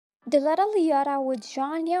Diletta Leotta with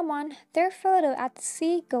Can Yaman, their photo at the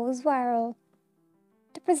sea goes viral.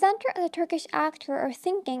 The presenter and the Turkish actor are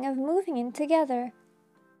thinking of moving in together.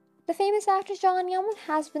 The famous actor Can Yaman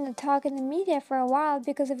has been the talk in the media for a while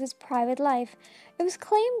because of his private life. It was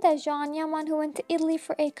claimed that Can Yaman, who went to Italy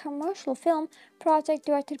for a commercial film project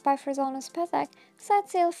directed by Frazano Spezak,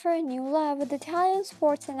 set sail for a new love with Italian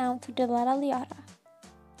sports announcer Diletta Leotta.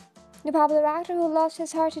 The popular actor who lost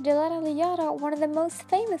his heart to Diletta Leotta, one of the most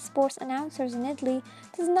famous sports announcers in Italy,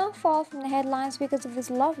 does not fall from the headlines because of his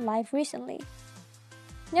love life recently.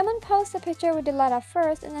 Yaman posts a picture with Diletta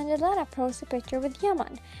first, and then Diletta posts a picture with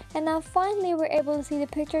Yaman, and now finally we're able to see the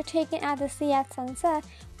picture taken at the sea at sunset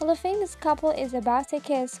while the famous couple is about to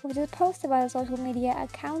kiss, which is posted by the social media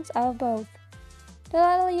accounts of both.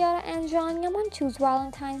 Diletta Leotta and Can Yaman choose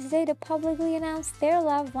Valentine's Day to publicly announce their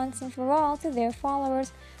love once and for all to their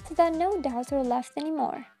followers so that no doubts are left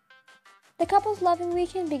anymore. The couple's loving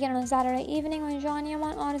weekend began on Saturday evening when Can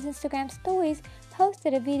Yaman on his Instagram stories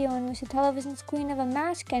posted a video in which the television screen of a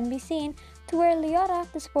match can be seen to where Leotta,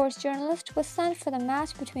 the sports journalist, was sent for the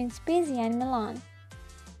match between Spezia and Milan.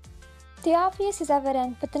 The obvious is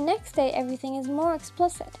evident, but the next day everything is more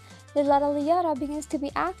explicit. Diletta Leotta begins to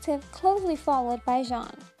be active, closely followed by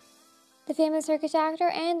Can. The famous Turkish actor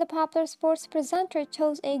and the popular sports presenter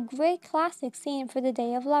chose a great classic scene for the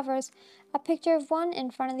Day of Lovers, a picture of one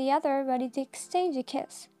in front of the other ready to exchange a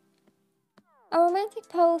kiss. A romantic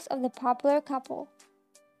pose of the popular couple.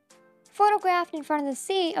 Photographed in front of the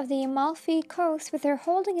sea of the Amalfi coast with her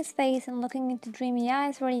holding his face and looking into dreamy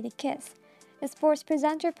eyes ready to kiss. The sports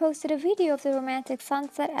presenter posted a video of the romantic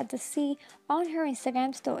sunset at the sea on her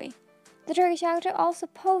Instagram story. The Turkish actor also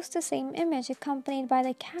posts the same image accompanied by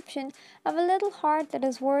the caption of a little heart that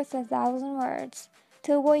is worth 1,000 words.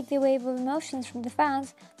 To avoid the wave of emotions from the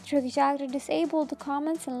fans, the Turkish actor disabled the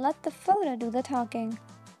comments and let the photo do the talking.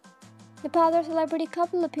 The popular celebrity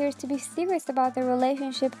couple appears to be serious about their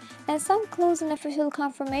relationship, and some clues and official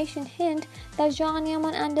confirmation hint that Can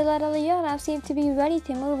Yaman and Diletta Leotta seem to be ready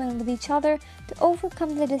to move in with each other to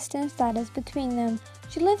overcome the distance that is between them.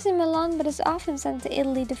 She lives in Milan but is often sent to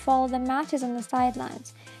Italy to follow the matches on the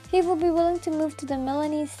sidelines. He will be willing to move to the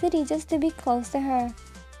Milanese city just to be close to her.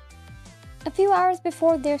 A few hours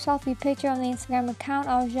before their selfie picture on the Instagram account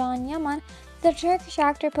of Can Yaman, the Turkish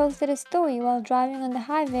actor posted a story while driving on the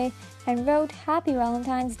highway and wrote Happy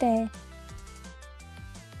Valentine's Day.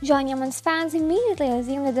 Can Yaman's fans immediately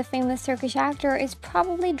assume that the famous Turkish actor is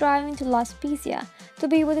probably driving to La Spezia to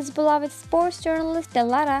be with his beloved sports journalist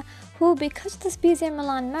Diletta, who, because of the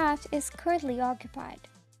Spezia-Milan match, is currently occupied.